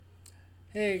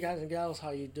Hey guys and gals,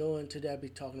 how you doing? Today I'll be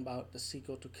talking about the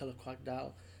sequel to Killer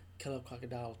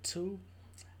Crocodile 2.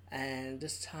 And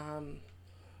this time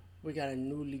we got a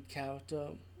new lead character,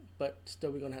 but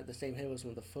still we're gonna have the same heroes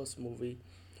from the first movie.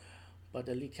 But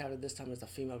the lead character this time is a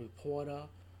female reporter,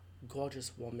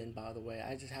 gorgeous woman by the way.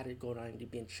 I just had to go to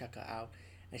IMDb and check her out.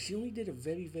 And she only did a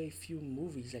very few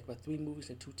movies, like about 3 movies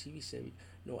and 2 TV series.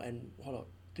 No, and hold on,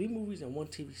 3 movies and 1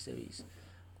 TV series,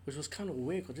 which was kind of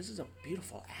weird because this is a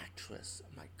beautiful actress. Oh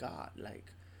my God, like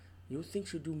you would think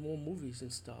she'd do more movies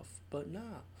and stuff, but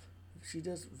nah, she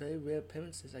does very rare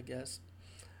appearances, I guess.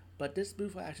 But this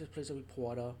beautiful actress plays a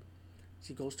reporter.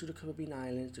 She goes to the Caribbean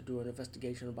islands to do an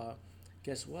investigation about,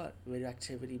 guess what,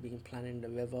 radioactivity being planted in the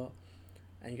river,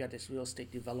 and you got this real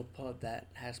estate developer that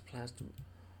has plans to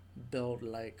build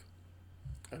like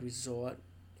a resort.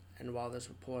 And while this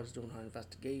reporter is doing her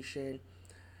investigation,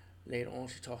 later on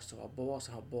she talks to her boss,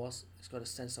 and her boss is going to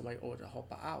send somebody over to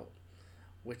help her out,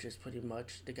 which is pretty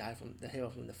much the guy from the hero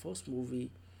from the first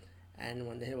movie. And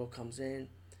when the hero comes in,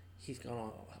 he's gonna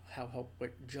have help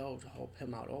with Joe to help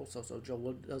him out also. So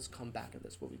does come back in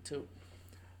this movie too.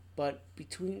 But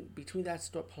between that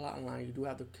story plot line, you do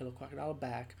have the Killer Crocodile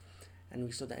back, and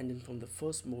we saw the ending from the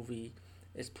first movie.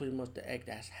 It's pretty much the egg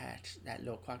that's hatched, that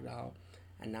little crocodile,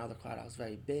 and now the crocodile is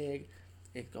very big.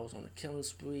 It goes on a killing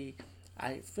spree.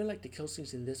 I feel like the kill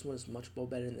scenes in this one is much more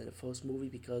better than the first movie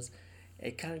because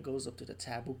it kind of goes up to the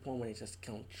taboo point when it's just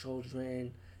killing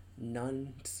children,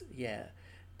 nuns. Yeah,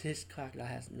 this crocodile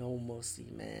has no mercy,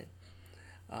 man.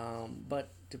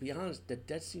 But to be honest, the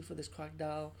death scene for this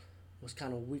crocodile was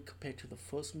kind of weak compared to the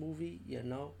first movie.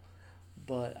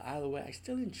 But either way, I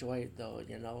still enjoy it though.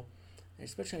 And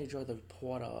especially I enjoy the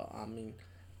reporter. I mean,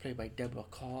 played by Deborah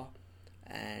Carr,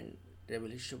 and the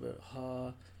relationship with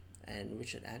her and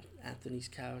Richard Anthony's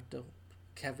character,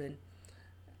 Kevin,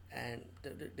 and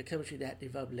the chemistry that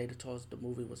developed later towards the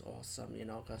movie was awesome,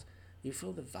 because you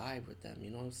feel the vibe with them,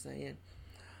 you know what I'm saying?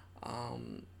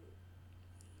 Um,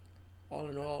 all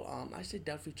in all, I say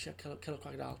definitely check Killer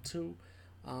Crocodile 2.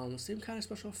 Same kind of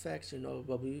special effects,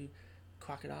 but we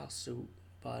crocodile suit.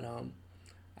 But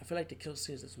I feel like the kill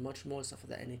scenes is much more stuff for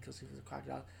the ending kill scenes of the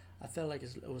crocodile. I felt like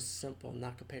it was simple,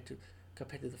 not compared to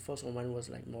the first one when it was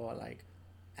like more like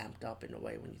amped up in a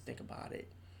way when you think about it.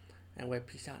 And we're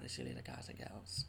peace out and see you later, guys and gals.